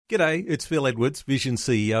G'day, it's Phil Edwards, Vision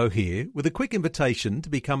CEO here, with a quick invitation to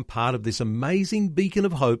become part of this amazing beacon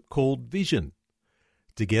of hope called Vision.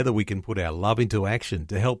 Together we can put our love into action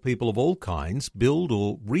to help people of all kinds build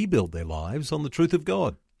or rebuild their lives on the truth of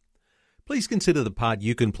God. Please consider the part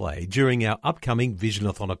you can play during our upcoming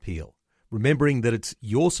Visionathon appeal, remembering that it's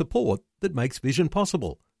your support that makes Vision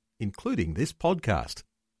possible, including this podcast.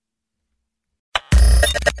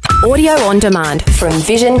 Audio on demand from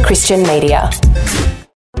Vision Christian Media.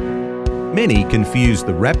 Many confuse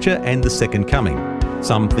the rapture and the second coming,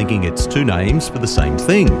 some thinking it's two names for the same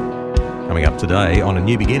thing. Coming up today on A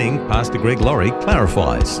New Beginning, Pastor Greg Laurie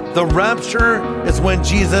clarifies. The rapture is when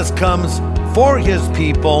Jesus comes for his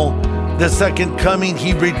people. The second coming,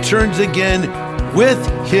 he returns again with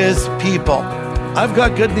his people. I've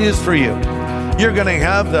got good news for you. You're going to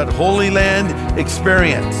have that Holy Land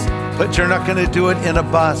experience, but you're not going to do it in a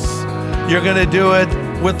bus. You're going to do it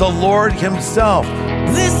with the Lord himself.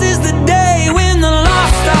 This is the day when the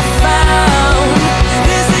lost are found.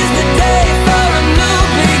 This is the day for a new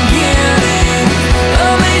beginning.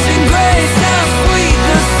 Amazing grace, how sweet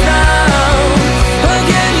the sound.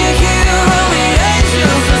 Again you hear all the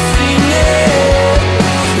angels are singing.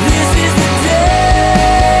 This is the day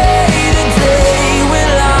when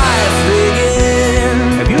life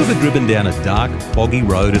begins. Have you ever driven down a dark, foggy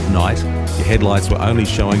road at night? Your headlights were only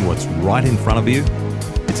showing what's right in front of you?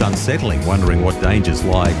 It's unsettling wondering what dangers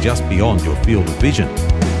lie just beyond your field of vision.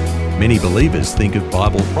 Many believers think of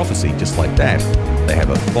Bible prophecy just like that. They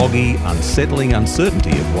have a foggy, unsettling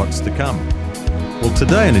uncertainty of what's to come. Well,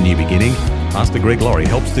 today in A New Beginning, Pastor Greg Laurie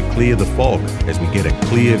helps to clear the fog as we get a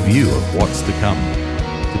clear view of what's to come.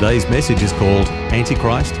 Today's message is called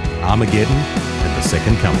Antichrist, Armageddon, and the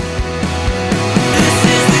Second Coming. This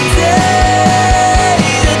is the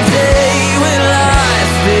day when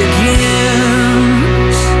life begins.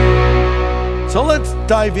 So let's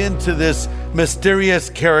dive into this mysterious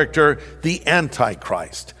character, the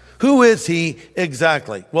Antichrist. Who is he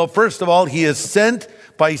exactly? Well, first of all, he is sent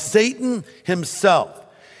by Satan himself.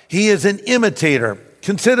 He is an imitator.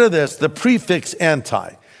 Consider this, the prefix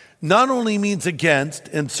anti not only means against,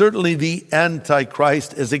 and certainly the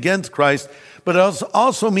Antichrist is against Christ, but it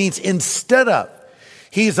also means instead of.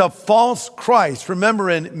 He's a false Christ. Remember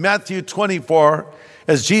in Matthew 24,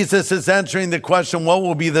 as Jesus is answering the question, what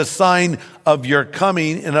will be the sign of your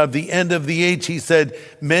coming and of the end of the age? He said,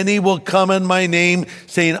 many will come in my name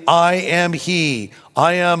saying, I am he.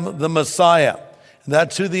 I am the Messiah. And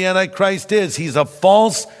that's who the Antichrist is. He's a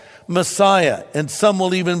false Messiah. And some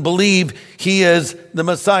will even believe he is the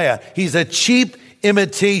Messiah. He's a cheap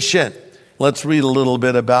imitation. Let's read a little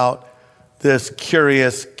bit about this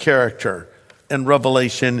curious character in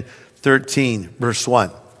Revelation 13, verse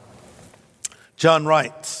 1. John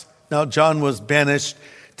writes, now John was banished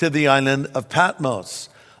to the island of Patmos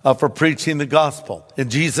for preaching the gospel. And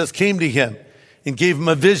Jesus came to him and gave him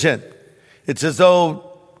a vision. It's as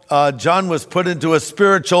though John was put into a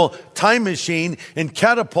spiritual time machine and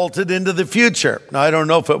catapulted into the future. Now, I don't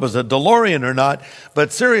know if it was a DeLorean or not,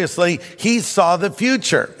 but seriously, he saw the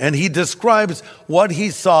future. And he describes what he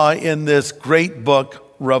saw in this great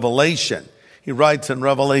book, Revelation. He writes in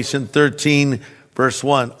Revelation 13, Verse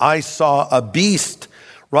 1, I saw a beast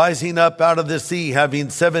rising up out of the sea, having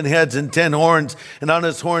 7 heads and 10 horns, and on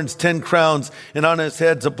his horns 10 crowns, and on his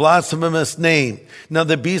heads a blasphemous name. Now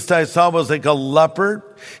the beast I saw was like a leopard.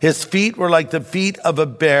 His feet were like the feet of a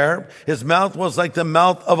bear. His mouth was like the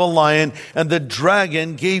mouth of a lion. And the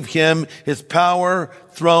dragon gave him his power,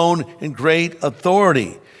 throne, and great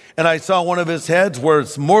authority. And I saw one of his heads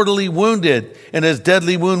was mortally wounded, and his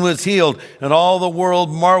deadly wound was healed. And all the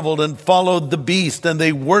world marveled and followed the beast, and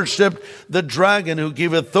they worshiped the dragon who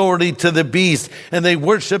gave authority to the beast. And they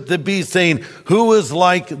worshiped the beast, saying, who is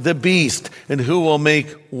like the beast, and who will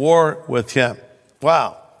make war with him?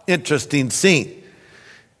 Wow, interesting scene.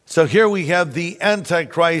 So here we have the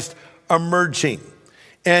Antichrist emerging,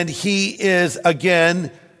 and he is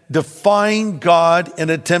again defying God and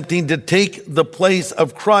attempting to take the place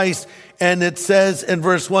of Christ. And it says in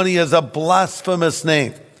verse 1, he has a blasphemous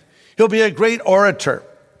name. He'll be a great orator,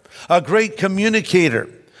 a great communicator,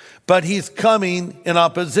 but he's coming in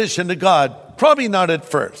opposition to God. Probably not at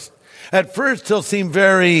first. At first, he'll seem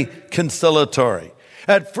very conciliatory.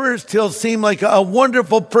 At first, he'll seem like a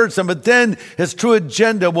wonderful person, but then his true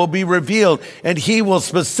agenda will be revealed, and he will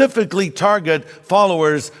specifically target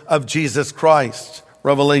followers of Jesus Christ.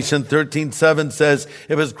 Revelation 13:7 says,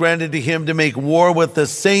 it was granted to him to make war with the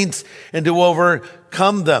saints and to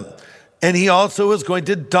overcome them. And he also is going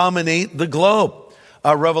to dominate the globe.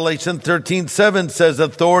 Revelation 13:7 says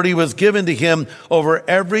authority was given to him over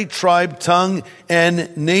every tribe, tongue,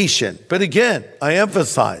 and nation. But again, I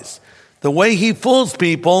emphasize, the way he fools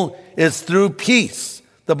people is through peace.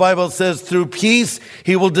 The Bible says through peace,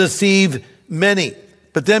 he will deceive many.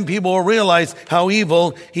 But then people will realize how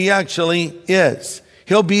evil he actually is.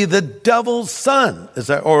 He'll be the devil's son, as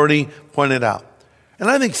I already pointed out. And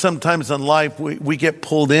I think sometimes in life we get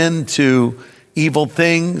pulled into evil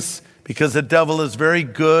things because the devil is very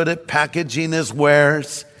good at packaging his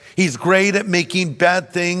wares. He's great at making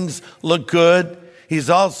bad things look good. He's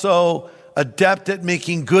also adept at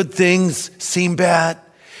making good things seem bad.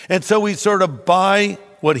 And so we sort of buy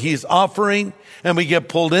what he's offering and we get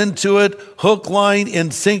pulled into it, hook, line,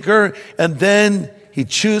 and sinker. And then he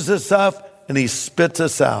chews us up and he spits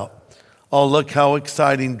us out. Oh, look how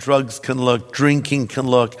exciting drugs can look, drinking can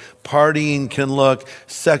look, partying can look,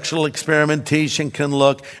 sexual experimentation can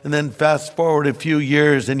look. And then fast forward a few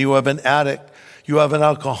years and you have an addict, you have an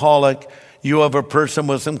alcoholic, you have a person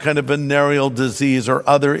with some kind of venereal disease or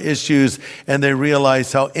other issues, and they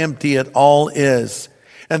realize how empty it all is.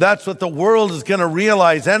 And that's what the world is going to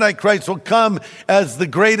realize. Antichrist will come as the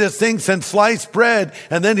greatest thing since sliced bread,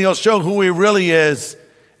 and then he'll show who he really is.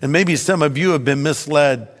 And maybe some of you have been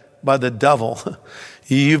misled by the devil.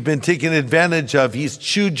 You've been taken advantage of. He's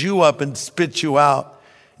chewed you up and spit you out.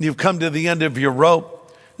 And you've come to the end of your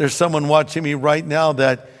rope. There's someone watching me right now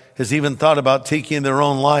that has even thought about taking their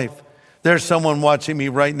own life. There's someone watching me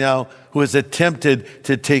right now who has attempted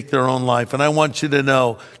to take their own life. And I want you to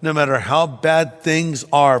know, no matter how bad things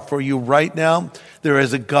are for you right now, there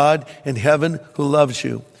is a God in heaven who loves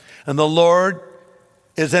you. And the Lord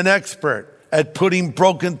is an expert at putting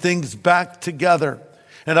broken things back together.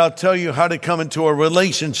 And I'll tell you how to come into a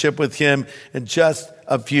relationship with him in just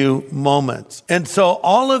a few moments. And so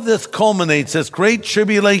all of this culminates, this great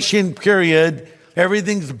tribulation period.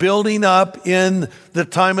 Everything's building up in the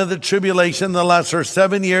time of the tribulation, the last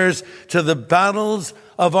 7 years, to the battles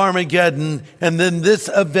of Armageddon. And then this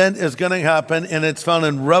event is going to happen, and it's found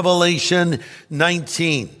in Revelation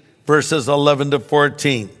 19, verses 11 to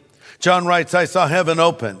 14. John writes, I saw heaven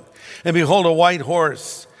open, and behold, a white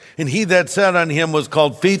horse. And he that sat on him was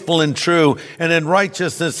called Faithful and True, and in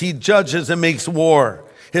righteousness he judges and makes war.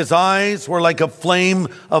 His eyes were like a flame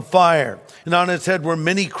of fire, and on his head were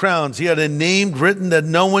many crowns. He had a name written that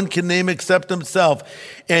no one can name except himself.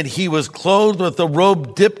 And he was clothed with a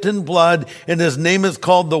robe dipped in blood, and his name is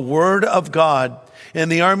called the Word of God.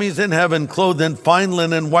 And the armies in heaven, clothed in fine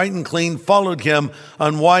linen, white and clean, followed him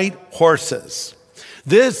on white horses.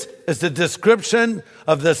 This is the description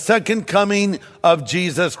of the second coming of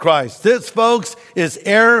Jesus Christ. This, folks, is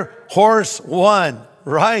Air Horse One,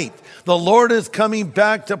 right? The Lord is coming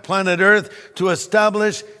back to planet Earth to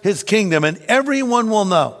establish his kingdom, and everyone will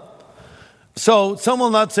know. So some will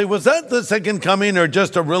not say, was that the second coming or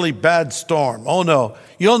just a really bad storm? Oh no,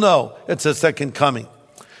 you'll know it's a second coming.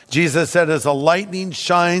 Jesus said, as a lightning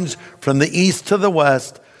shines from the east to the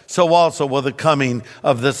west, so also will the coming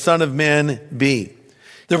of the Son of Man be.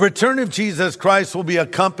 The return of Jesus Christ will be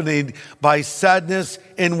accompanied by sadness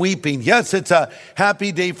and weeping. Yes, it's a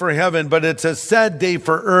happy day for heaven, but it's a sad day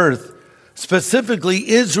for earth. Specifically,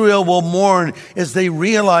 Israel will mourn as they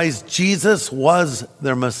realize Jesus was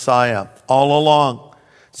their Messiah all along.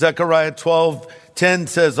 Zechariah 12:10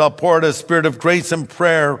 says, I'll pour out a spirit of grace and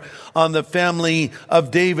prayer on the family of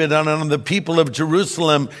David and on the people of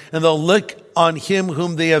Jerusalem, and they'll look on him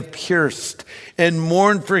whom they have pierced and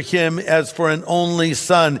mourn for him as for an only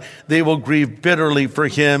son. They will grieve bitterly for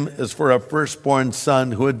him as for a firstborn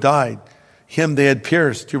son who had died. Him they had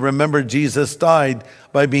pierced. You remember Jesus died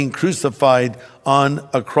by being crucified on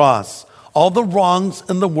a cross. All the wrongs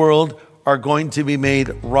in the world are going to be made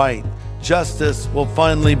right. Justice will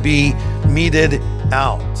finally be meted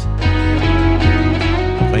out.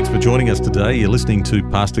 Thanks for joining us today. You're listening to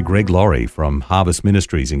Pastor Greg Laurie from Harvest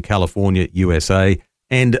Ministries in California, USA,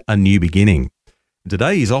 and A New Beginning.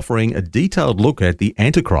 Today he's offering a detailed look at the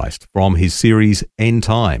Antichrist from his series End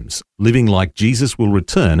Times, Living Like Jesus Will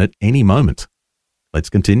Return at Any Moment. Let's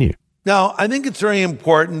continue. Now, I think it's very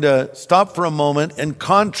important to stop for a moment and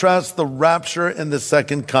contrast the rapture and the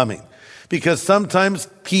second coming, because sometimes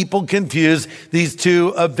people confuse these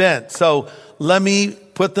two events. So let me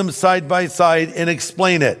put them side by side and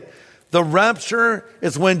explain it. The rapture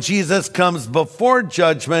is when Jesus comes before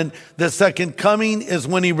judgment. The second coming is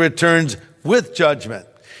when he returns with judgment.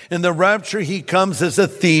 In the rapture, he comes as a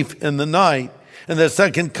thief in the night. In the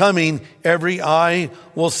second coming, every eye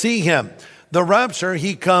will see him. The rapture,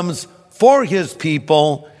 he comes for his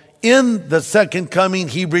people. In the second coming,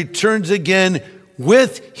 he returns again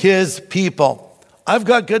with his people. I've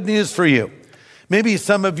got good news for you. Maybe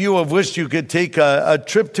some of you have wished you could take a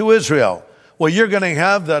trip to Israel. Well, you're going to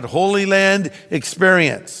have that Holy Land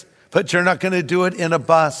experience, but you're not going to do it in a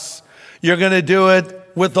bus. You're going to do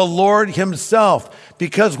it with the Lord himself,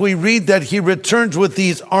 because we read that he returns with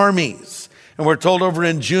these armies. And we're told over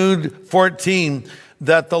in Jude 14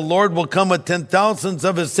 that the Lord will come with 10,000s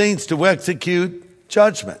of his saints to execute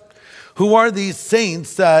judgment. Who are these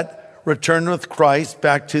saints that return with Christ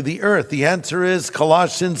back to the earth? The answer is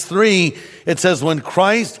Colossians 3. It says, when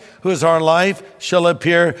Christ, who is our life, shall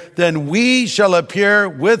appear, then we shall appear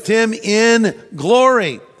with him in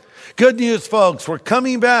glory. Good news, folks. We're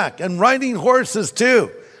coming back and riding horses too.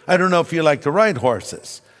 I don't know if you like to ride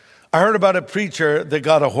horses. I heard about a preacher that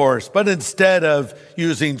got a horse, but instead of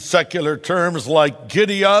using secular terms like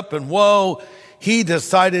giddy up and whoa, he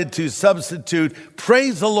decided to substitute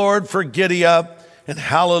praise the Lord for giddy up and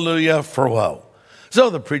hallelujah for woe. So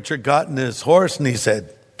the preacher got in his horse and he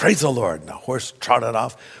said, praise the Lord. And the horse trotted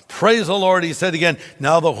off. Praise the Lord, he said again.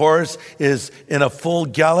 Now the horse is in a full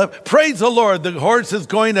gallop. Praise the Lord. The horse is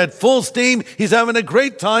going at full steam. He's having a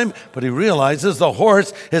great time, but he realizes the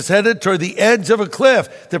horse is headed toward the edge of a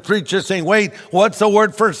cliff. The preacher's saying, wait, what's the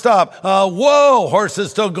word for stop? Whoa, horse is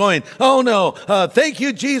still going. Oh no, thank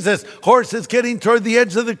you, Jesus. Horse is getting toward the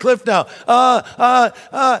edge of the cliff now.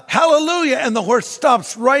 Hallelujah. And the horse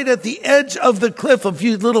stops right at the edge of the cliff. A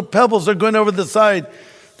few little pebbles are going over the side.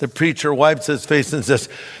 The preacher wipes his face and says,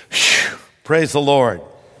 praise the Lord.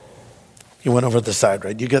 He went over the side,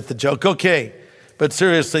 right? You get the joke? Okay. But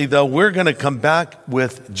seriously, though, we're going to come back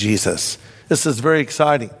with Jesus. This is very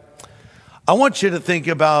exciting. I want you to think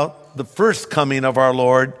about the first coming of our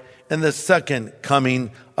Lord and the second coming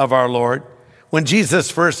of our Lord. When Jesus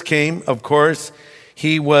first came, of course,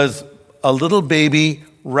 he was a little baby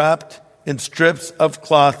wrapped in strips of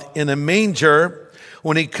cloth in a manger.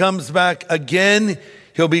 When he comes back again,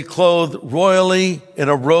 he'll be clothed royally in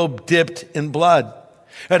a robe dipped in blood.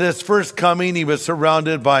 At his first coming, he was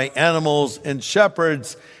surrounded by animals and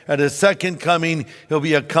shepherds. At his second coming, he'll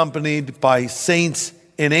be accompanied by saints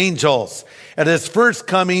and angels. At his first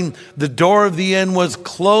coming, the door of the end was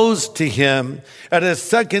closed to him. At his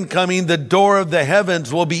second coming, the door of the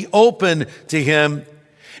heavens will be open to him.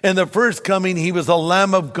 In the first coming, he was the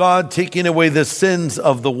Lamb of God taking away the sins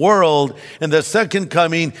of the world. In the second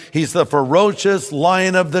coming, he's the ferocious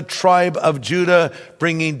Lion of the tribe of Judah,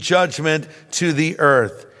 bringing judgment to the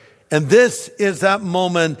earth. And this is that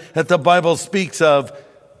moment that the Bible speaks of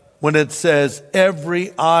when it says, every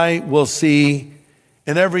eye will see,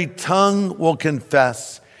 and every tongue will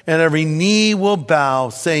confess, and every knee will bow,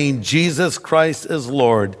 saying, Jesus Christ is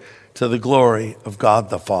Lord, to the glory of God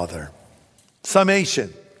the Father.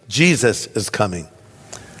 Summation. Jesus is coming.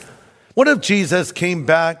 What if Jesus came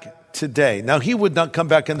back today? Now, he would not come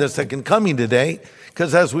back in the second coming today,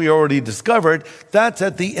 because as we already discovered, that's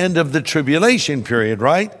at the end of the tribulation period,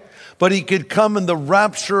 right? But he could come in the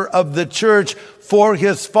rapture of the church for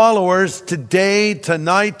his followers today,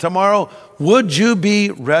 tonight, tomorrow. Would you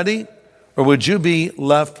be ready, or would you be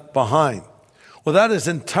left behind? Well, that is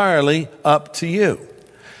entirely up to you.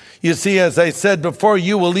 You see, as I said before,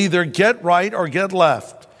 you will either get right or get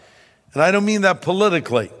left. And I don't mean that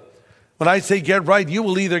politically. When I say get right, you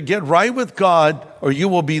will either get right with God or you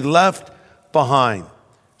will be left behind.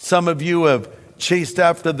 Some of you have chased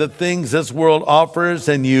after the things this world offers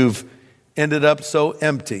and you've ended up so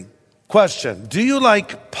empty. Question, do you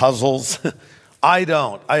like puzzles? I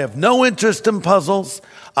don't. I have no interest in puzzles.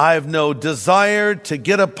 I have no desire to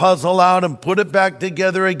get a puzzle out and put it back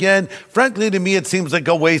together again. Frankly, to me, it seems like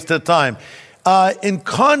a waste of time. In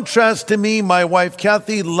contrast to me, my wife,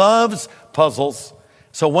 Kathy, loves puzzles.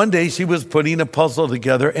 So one day she was putting a puzzle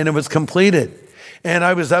together and it was completed. And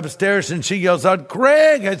I was upstairs and she yells out,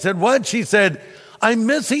 Greg. I said, what? She said, I'm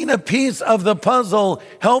missing a piece of the puzzle.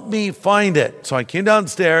 Help me find it. So I came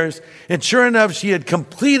downstairs and sure enough, she had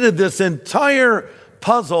completed this entire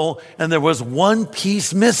puzzle and there was one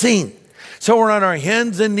piece missing. So we're on our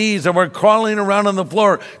hands and knees and we're crawling around on the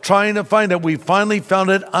floor trying to find it. We finally found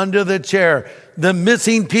it under the chair, the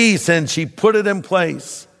missing piece, and she put it in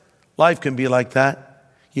place. Life can be like that.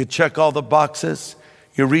 You check all the boxes.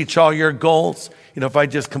 You reach all your goals. You know, if I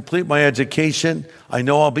just complete my education, I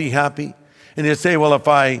know I'll be happy. And you say, well, if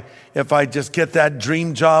I just get that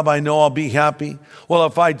dream job, I know I'll be happy. Well,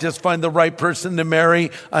 if I just find the right person to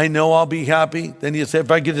marry, I know I'll be happy. Then you say,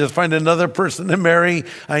 if I could just find another person to marry,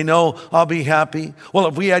 I know I'll be happy. Well,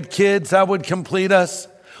 if we had kids, that would complete us.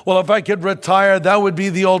 Well, if I could retire, that would be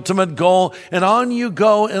the ultimate goal. And on you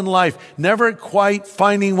go in life, never quite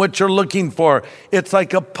finding what you're looking for. It's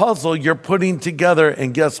like a puzzle you're putting together.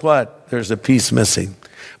 And guess what? There's a piece missing.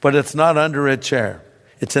 But it's not under a chair.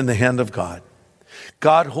 It's in the hand of God.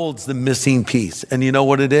 God holds the missing piece. And you know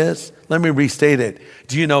what it is? Let me restate it.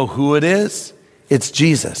 Do you know who it is? It's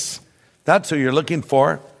Jesus. That's who you're looking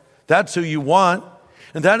for. That's who you want.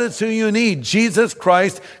 And that is who you need. Jesus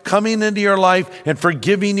Christ coming into your life and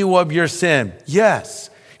forgiving you of your sin. Yes,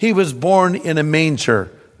 he was born in a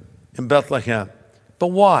manger in Bethlehem. But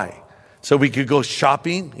why? So we could go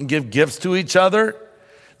shopping and give gifts to each other?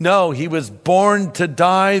 No, he was born to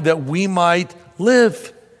die that we might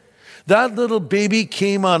live. That little baby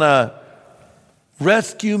came on a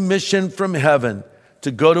rescue mission from heaven to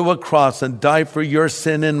go to a cross and die for your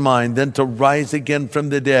sin and mine, then to rise again from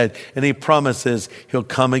the dead. And he promises he'll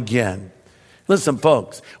come again. Listen,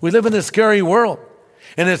 folks, we live in a scary world,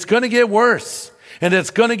 and it's going to get worse, and it's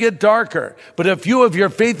going to get darker. But if you have your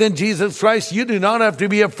faith in Jesus Christ, you do not have to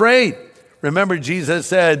be afraid. Remember, Jesus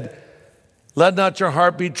said, let not your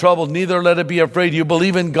heart be troubled, neither let it be afraid. You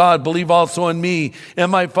believe in God, believe also in me. In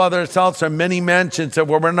my Father's house are many mansions. If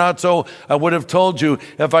it were not so, I would have told you.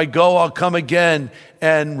 If I go, I'll come again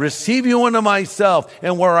and receive you unto myself.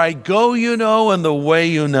 And where I go, you know, and the way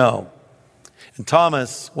you know. And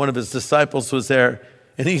Thomas, one of his disciples, was there.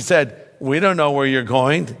 And he said, we don't know where you're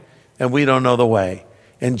going, and we don't know the way.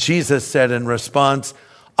 And Jesus said in response,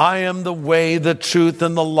 I am the way, the truth,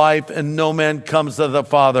 and the life, and no man comes to the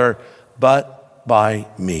Father but by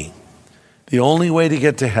me. The only way to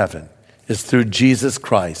get to heaven is through Jesus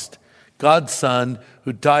Christ, God's Son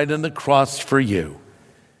who died on the cross for you.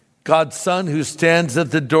 God's Son who stands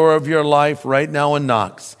at the door of your life right now and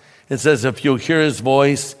knocks and says, if you'll hear his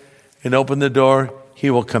voice and open the door,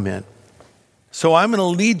 he will come in. So I'm going to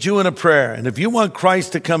lead you in a prayer. And if you want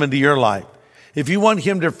Christ to come into your life, if you want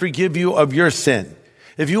him to forgive you of your sin,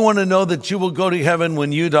 if you want to know that you will go to heaven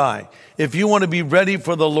when you die, if you want to be ready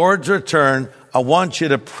for the Lord's return, I want you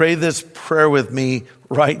to pray this prayer with me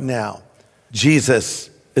right now. Jesus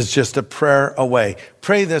is just a prayer away.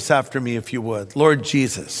 Pray this after me if you would. Lord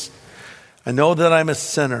Jesus, I know that I'm a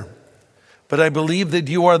sinner, but I believe that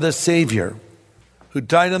you are the Savior who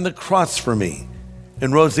died on the cross for me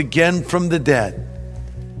and rose again from the dead.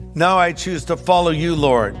 Now I choose to follow you,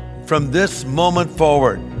 Lord, from this moment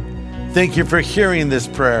forward. Thank you for hearing this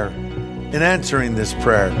prayer and answering this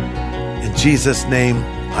prayer. In Jesus' name,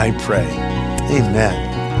 I pray. Amen.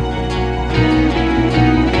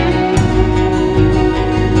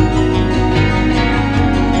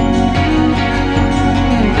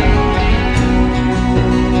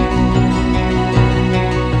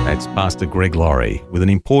 That's Pastor Greg Laurie with an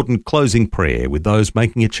important closing prayer with those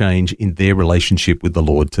making a change in their relationship with the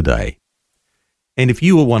Lord today. And if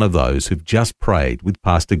you are one of those who've just prayed with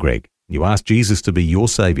Pastor Greg, you ask Jesus to be your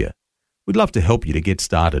Savior, we'd love to help you to get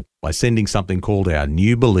started by sending something called our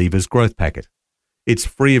New Believers Growth Packet. It's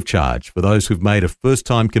free of charge for those who've made a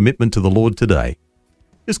first-time commitment to the Lord today.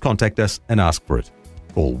 Just contact us and ask for it.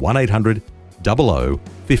 Call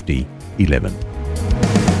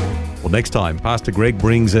 1-800-00-50-11. Well, next time, Pastor Greg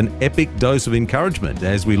brings an epic dose of encouragement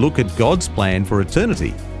as we look at God's plan for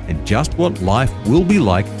eternity and just what life will be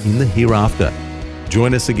like in the hereafter.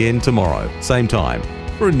 Join us again tomorrow, same time,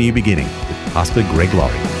 for a new beginning with Pastor Greg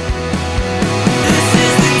Laurie. This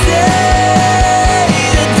is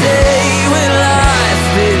the day when life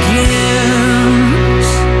begins.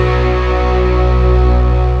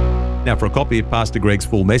 Now, for a copy of Pastor Greg's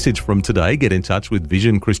full message from today, get in touch with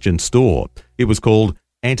Vision Christian Store. It was called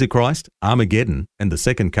Antichrist, Armageddon, and the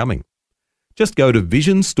Second Coming. Just go to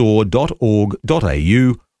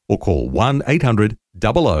visionstore.org.au or call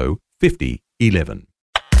 1-800-00-50-11.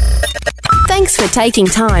 Thanks for taking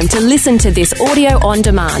time to listen to this audio on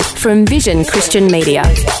demand from Vision Christian Media.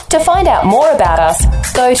 To find out more about us,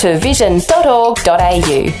 go to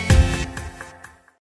vision.org.au.